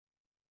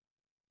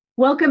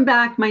Welcome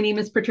back. My name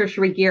is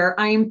Patricia Regier.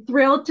 I am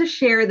thrilled to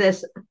share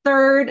this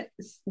third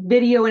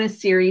video in a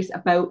series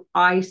about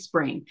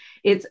iSpring.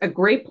 It's a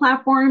great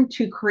platform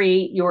to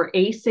create your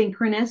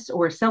asynchronous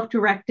or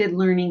self-directed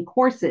learning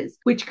courses,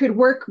 which could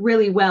work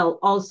really well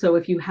also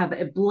if you have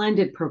a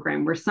blended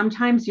program where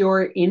sometimes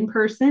you're in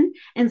person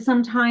and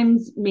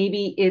sometimes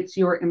maybe it's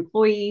your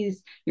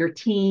employees, your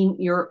team,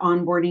 you're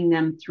onboarding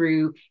them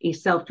through a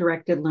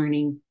self-directed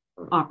learning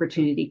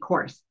opportunity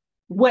course.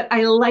 What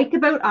I like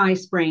about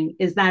iSpring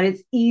is that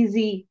it's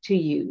easy to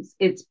use.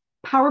 It's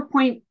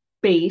PowerPoint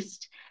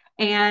based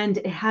and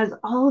it has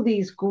all of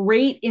these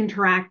great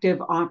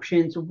interactive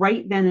options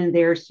right then and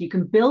there. So you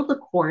can build the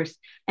course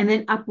and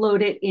then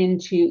upload it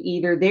into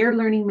either their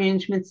learning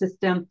management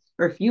system,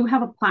 or if you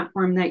have a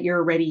platform that you're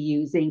already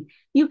using,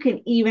 you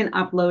can even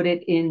upload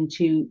it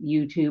into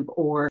YouTube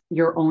or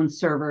your own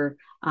server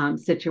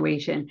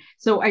situation.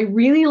 So I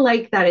really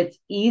like that it's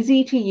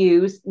easy to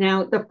use.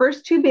 Now, the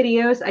first two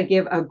videos, I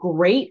give a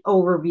great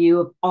overview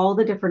of all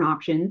the different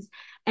options.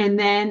 And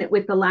then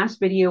with the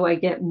last video, I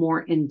get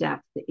more in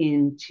depth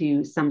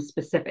into some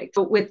specifics.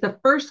 So with the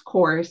first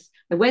course,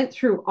 I went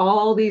through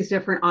all these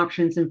different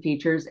options and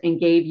features and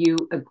gave you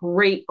a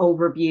great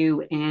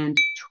overview and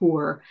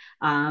tour,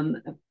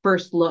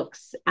 first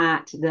looks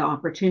at the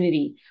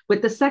opportunity.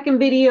 With the second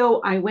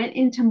video, I went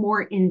into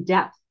more in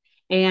depth.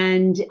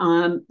 And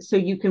so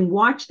you can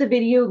watch the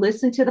video,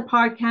 listen to the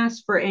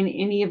podcast for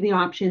any of the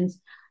options.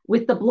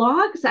 With the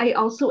blogs, I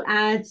also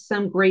add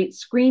some great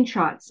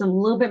screenshots, some a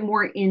little bit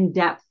more in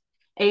depth.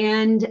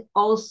 And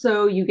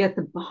also you get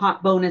the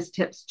hot bonus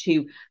tips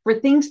too for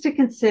things to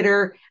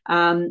consider,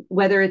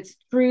 whether it's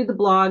through the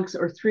blogs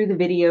or through the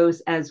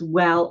videos as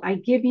well. I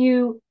give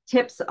you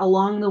tips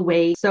along the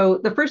way. So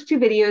the first two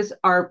videos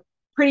are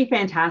pretty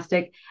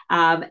fantastic.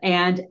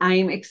 And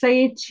I'm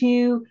excited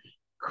to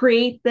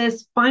create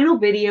this final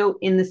video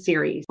in the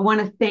series. I want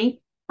to thank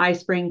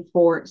iSpring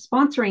for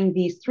sponsoring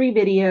these three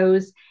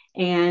videos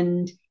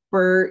and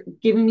for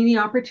giving me the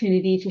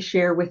opportunity to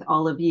share with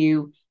all of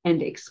you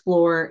and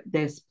explore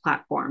this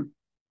platform.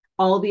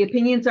 All the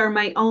opinions are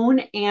my own,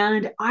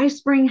 and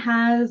iSpring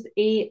has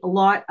a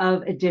lot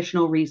of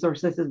additional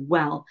resources as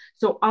well.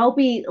 So I'll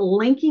be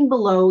linking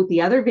below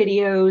the other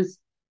videos,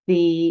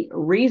 the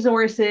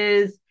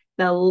resources,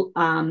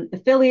 the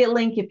affiliate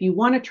link if you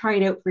want to try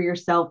it out for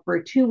yourself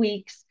for 2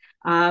 weeks,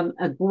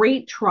 a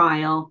great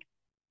trial.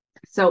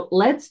 So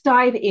let's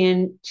dive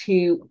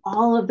into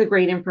all of the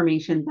great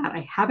information that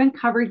I haven't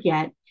covered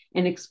yet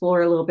and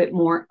explore a little bit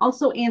more,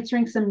 also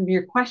answering some of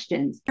your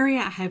questions. The area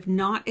I have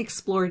not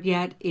explored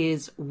yet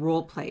is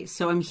role play.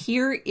 So I'm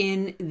here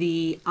in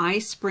the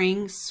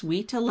iSpring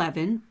Suite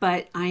 11,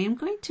 but I am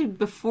going to,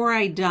 before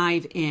I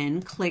dive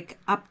in, click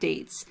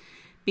Updates,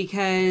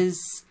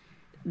 because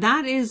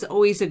that is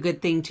always a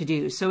good thing to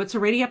do. So it's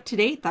already up to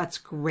date. That's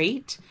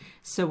great.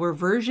 So we're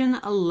version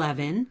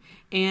 11,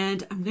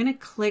 and I'm going to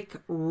click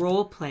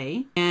role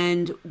play.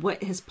 And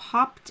what has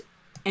popped,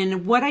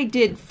 and what I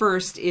did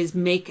first is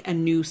make a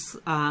new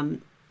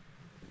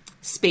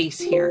space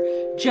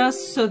here,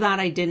 just so that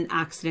I didn't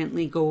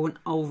accidentally go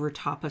over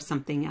top of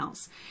something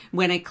else.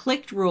 When I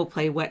clicked role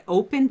play, what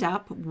opened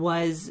up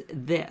was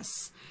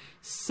this.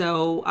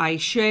 So I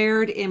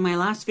shared in my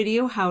last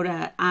video how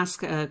to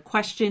ask a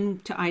question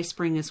to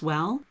iSpring as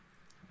well.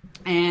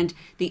 And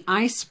the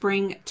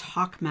iSpring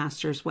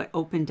Talkmaster is what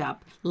opened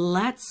up.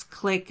 Let's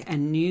click a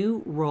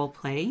new role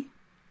play.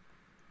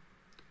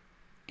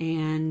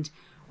 And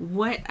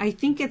what I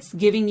think it's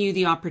giving you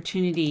the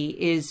opportunity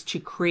is to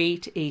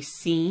create a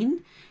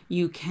scene.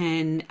 You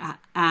can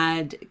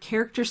add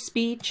character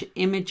speech,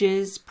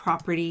 images,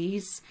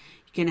 properties.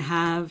 You can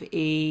have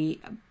a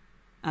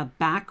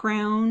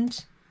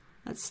background.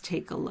 Let's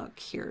take a look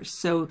here.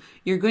 So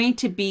you're going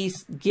to be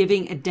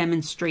giving a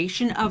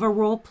demonstration of a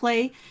role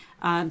play,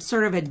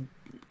 sort of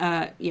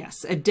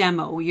a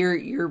demo.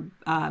 You're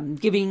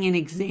giving an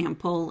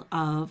example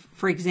of,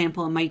 for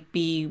example, it might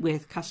be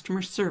with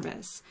customer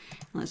service.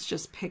 Let's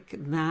just pick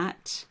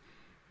that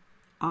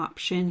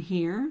option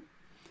here.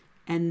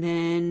 And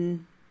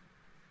then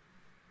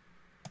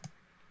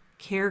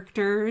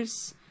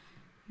characters.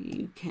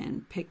 You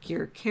can pick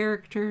your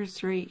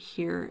characters right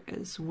here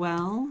as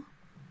well.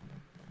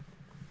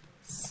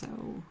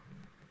 So,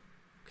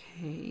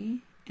 okay,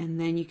 and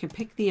then you can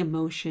pick the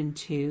emotion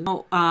too.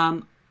 Oh,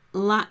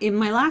 in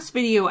my last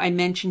video, I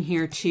mentioned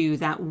here too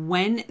that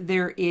when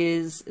there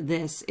is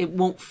this, it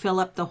won't fill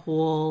up the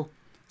whole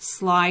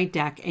slide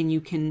deck, and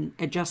you can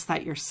adjust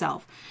that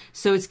yourself.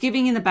 So it's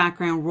giving in the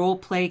background role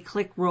play,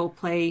 click role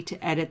play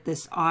to edit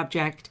this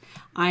object.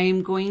 I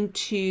am going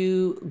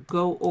to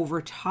go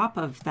over top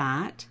of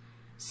that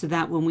so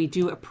that when we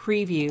do a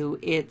preview,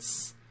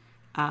 it's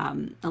a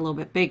little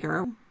bit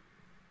bigger.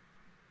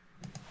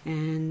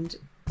 And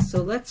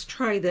so let's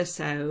try this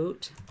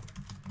out.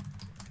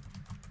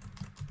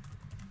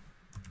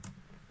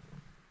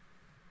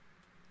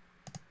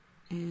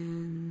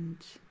 And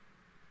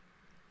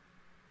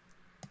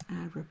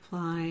add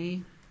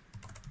reply.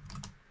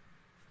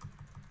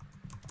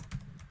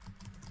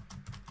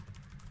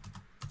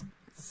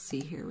 Let's see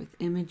here with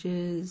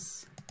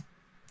images.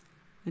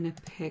 I'm going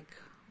to pick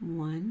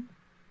one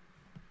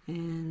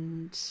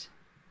and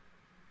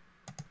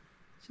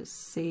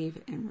just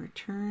save and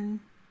return.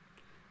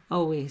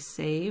 Always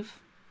save.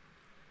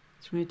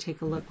 So we're going to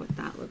take a look what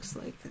that looks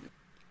like.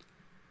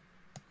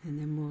 And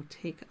then we'll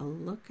take a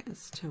look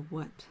as to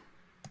what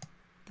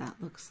that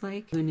looks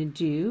like. What I'm going to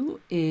do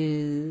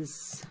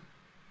is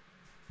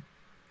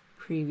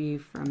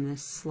preview from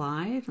this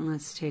slide, and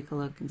let's take a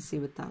look and see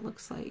what that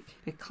looks like.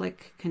 I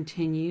click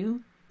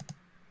continue.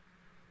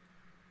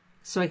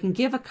 So I can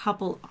give a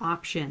couple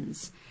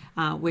options,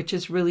 which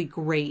is really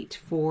great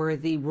for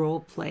the role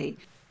play.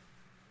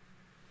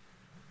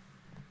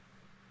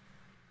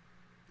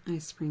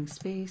 iSpring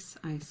space,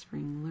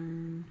 iSpring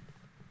learn.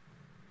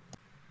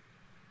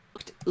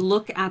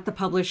 Look at the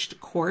published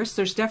course.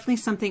 There's definitely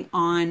something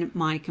on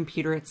my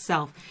computer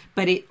itself,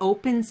 but it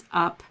opens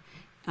up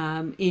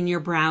in your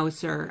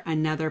browser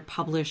another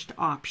published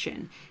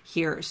option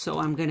here. So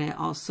I'm going to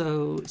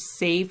also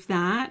save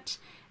that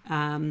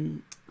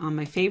on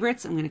my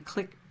favorites. I'm going to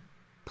click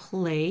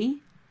play,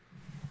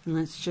 and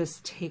let's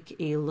just take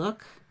a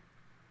look.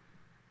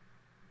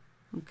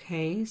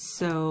 Okay,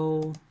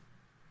 so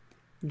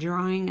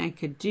drawing I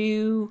could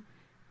do,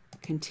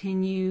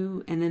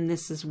 continue, and then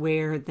this is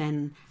where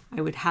then I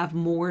would have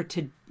more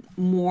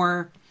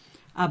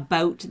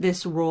about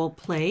this role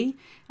play.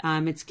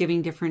 It's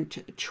giving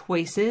different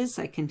choices.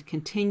 I can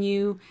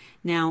continue.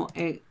 Now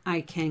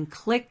I can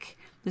click.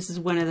 This is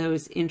one of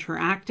those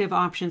interactive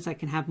options. I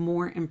can have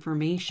more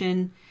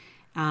information.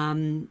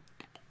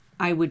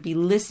 I would be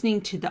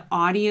listening to the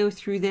audio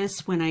through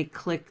this when I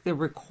click the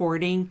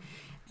recording,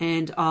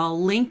 and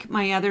I'll link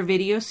my other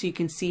videos so you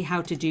can see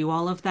how to do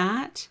all of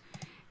that.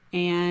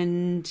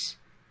 And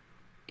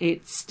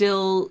it's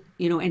still,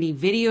 you know, any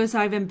videos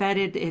I've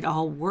embedded, it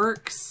all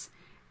works.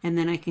 And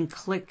then I can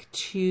click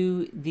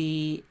to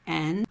the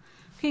end.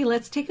 Okay,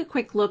 let's take a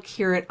quick look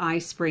here at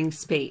iSpring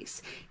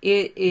Space.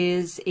 It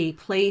is a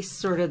place,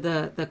 sort of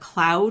the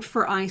cloud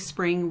for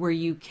iSpring, where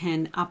you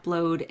can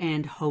upload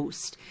and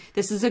host.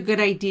 This is a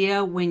good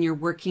idea when you're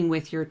working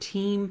with your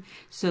team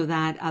so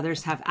that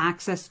others have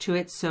access to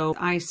it. So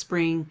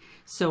iSpring,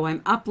 so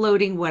I'm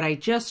uploading what I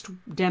just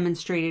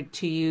demonstrated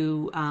to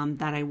you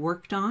that I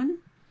worked on.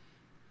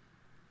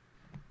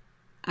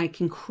 I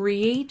can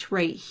create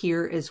right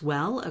here as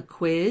well a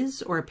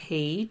quiz or a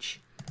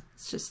page.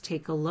 Let's just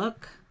take a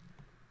look.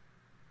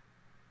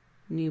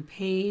 New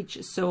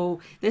page. So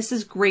this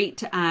is great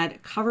to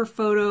add cover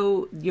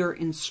photo, your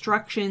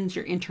instructions,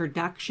 your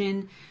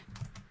introduction.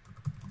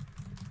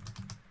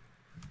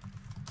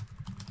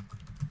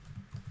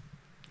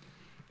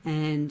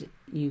 And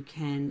you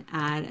can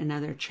add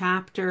another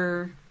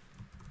chapter.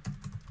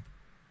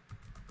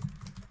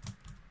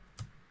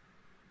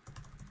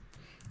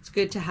 It's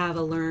good to have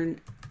a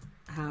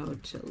how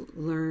to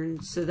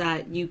learn so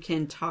that you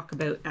can talk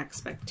about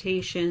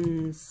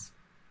expectations.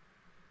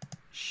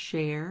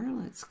 Share,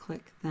 let's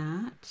click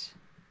that,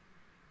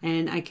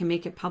 and I can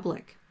make it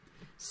public.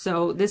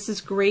 So this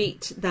is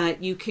great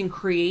that you can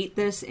create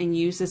this and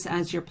use this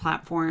as your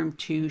platform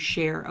to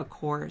share a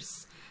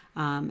course.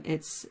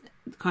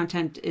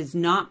 Content is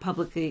not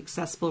publicly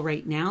accessible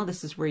right now.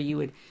 This is where you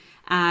would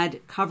add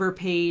cover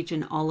page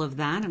and all of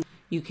that.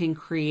 You can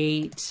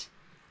create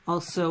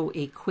also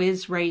a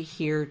quiz right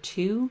here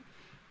too,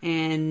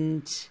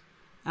 and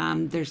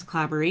there's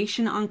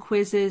collaboration on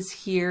quizzes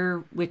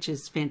here, which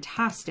is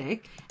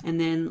fantastic. And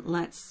then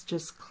let's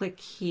just click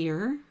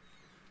here.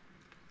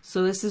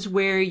 So this is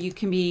where you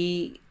can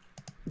be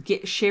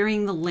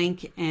sharing the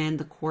link and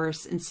the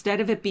course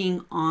instead of it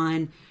being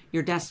on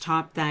your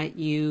desktop that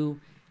you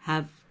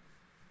have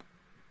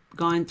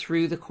gone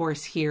through the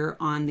course here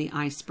on the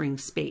iSpring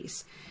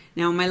Space.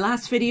 Now, in my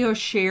last video,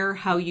 share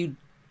how you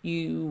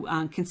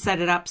can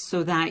set it up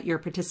so that your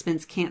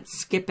participants can't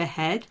skip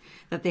ahead,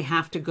 that they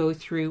have to go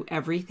through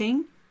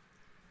everything.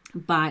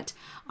 But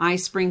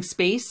iSpring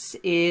Space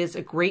is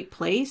a great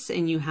place,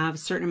 and you have a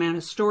certain amount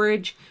of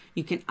storage.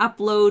 You can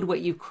upload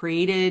what you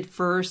created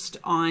first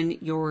on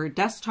your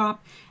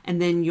desktop,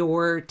 and then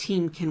your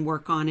team can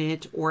work on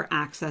it or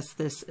access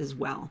this as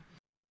well.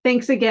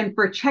 Thanks again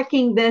for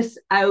checking this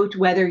out,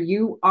 whether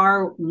you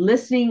are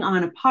listening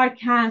on a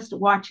podcast,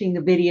 watching the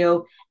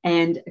video,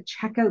 and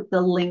check out the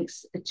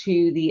links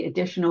to the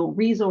additional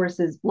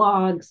resources,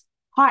 blogs,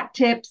 hot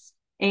tips,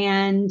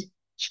 and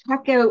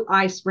check out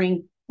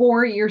iSpring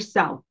for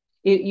yourself.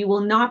 You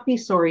will not be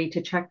sorry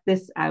to check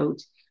this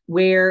out,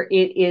 where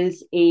it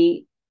is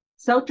a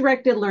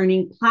self-directed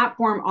learning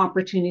platform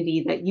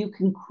opportunity that you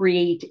can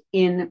create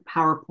in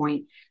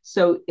PowerPoint.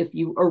 So if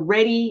you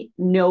already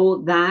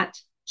know that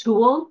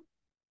tool,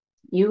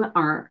 you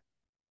are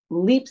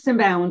leaps and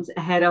bounds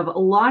ahead of a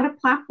lot of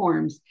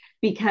platforms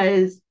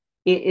because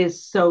it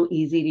is so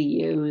easy to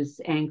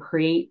use and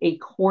create a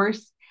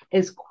course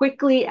as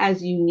quickly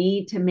as you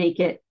need to make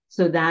it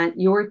so that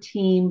your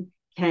team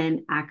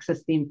can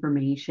access the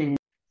information.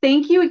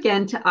 Thank you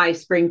again to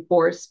iSpring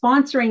for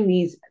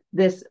sponsoring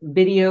this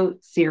video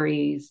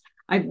series.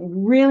 I've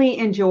really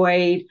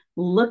enjoyed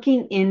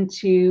looking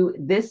into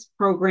this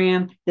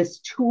program, this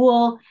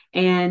tool,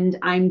 and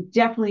I'm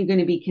definitely going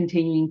to be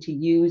continuing to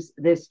use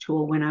this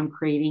tool when I'm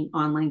creating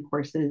online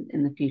courses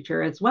in the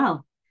future as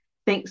well.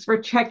 Thanks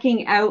for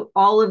checking out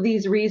all of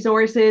these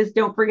resources.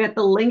 Don't forget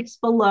the links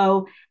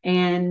below,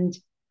 and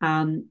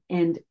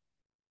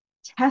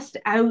test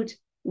out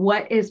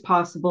what is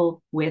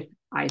possible with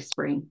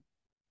iSpring.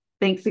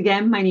 Thanks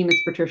again. My name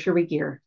is Patricia Regier.